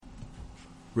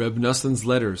Reb Noson's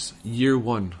Letters, Year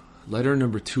 1, Letter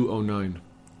number 209.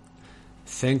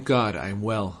 Thank God I am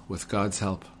well, with God's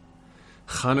help.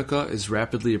 Hanukkah is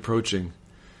rapidly approaching,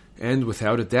 and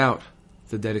without a doubt,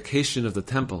 the dedication of the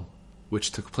temple,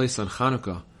 which took place on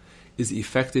Hanukkah, is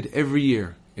effected every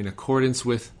year in accordance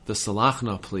with the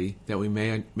Salachna plea that we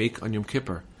may make on Yom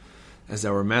Kippur, as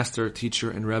our master,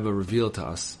 teacher, and Rebbe revealed to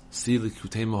us. See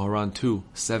Likutei Moharan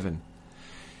 2:7.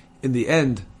 In the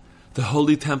end, the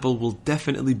Holy Temple will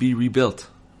definitely be rebuilt,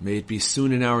 may it be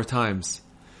soon in our times,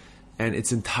 and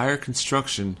its entire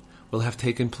construction will have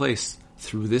taken place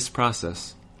through this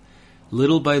process.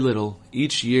 Little by little,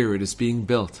 each year it is being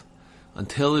built,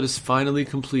 until it is finally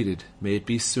completed, may it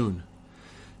be soon.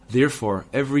 Therefore,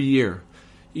 every year,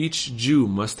 each Jew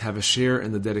must have a share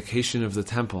in the dedication of the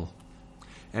temple,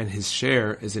 and his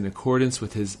share is in accordance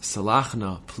with his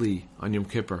Salachna plea on Yom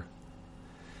Kippur.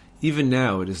 Even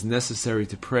now it is necessary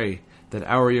to pray that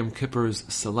our Yom Kippur's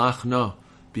Salachna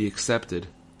be accepted,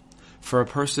 for a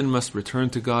person must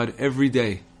return to God every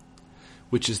day,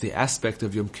 which is the aspect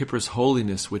of Yom Kippur's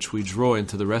holiness which we draw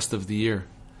into the rest of the year.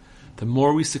 The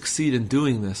more we succeed in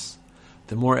doing this,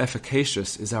 the more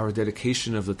efficacious is our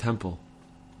dedication of the temple.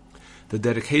 The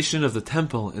dedication of the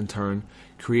temple, in turn,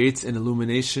 creates an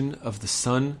illumination of the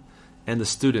sun and the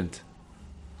student,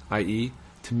 i.e.,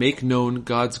 to make known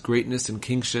God's greatness and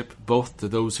kingship both to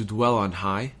those who dwell on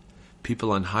high,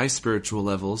 people on high spiritual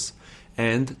levels,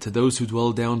 and to those who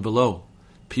dwell down below,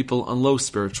 people on low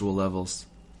spiritual levels.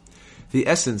 The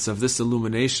essence of this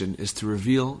illumination is to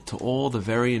reveal to all the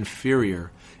very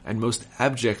inferior and most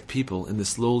abject people in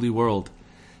this lowly world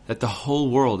that the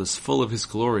whole world is full of His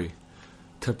glory,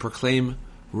 to proclaim,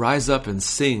 "Rise up and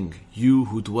sing, you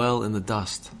who dwell in the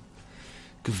dust."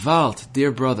 Gewalt,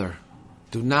 dear brother,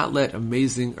 do not let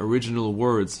amazing original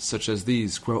words such as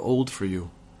these grow old for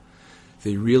you.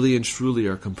 They really and truly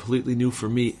are completely new for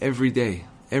me every day,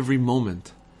 every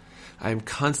moment. I am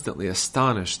constantly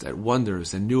astonished at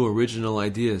wonders and new original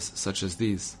ideas such as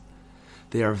these.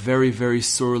 They are very, very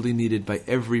sorely needed by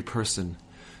every person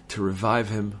to revive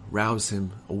him, rouse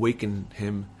him, awaken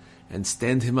him, and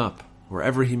stand him up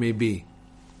wherever he may be.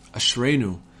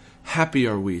 Ashreinu, happy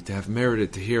are we to have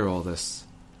merited to hear all this.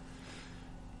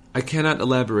 I cannot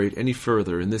elaborate any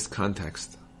further in this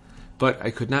context, but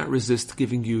I could not resist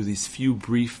giving you these few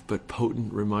brief but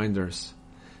potent reminders.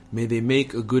 May they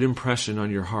make a good impression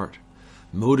on your heart,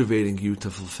 motivating you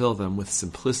to fulfill them with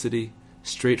simplicity,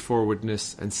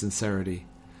 straightforwardness, and sincerity.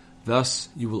 Thus,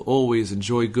 you will always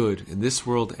enjoy good in this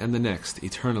world and the next,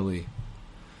 eternally.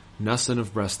 Noson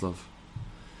of Breslov.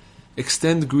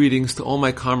 Extend greetings to all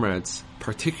my comrades,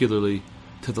 particularly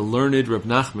to the learned Reb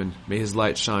Nachman, may his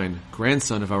light shine,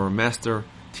 grandson of our master,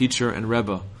 teacher, and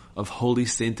Rebbe of holy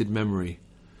sainted memory.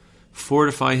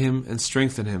 Fortify him and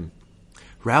strengthen him.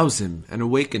 Rouse him and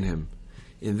awaken him.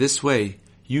 In this way,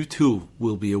 you too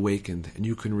will be awakened, and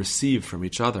you can receive from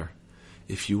each other.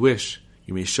 If you wish,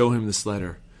 you may show him this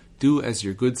letter. Do as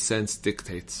your good sense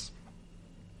dictates.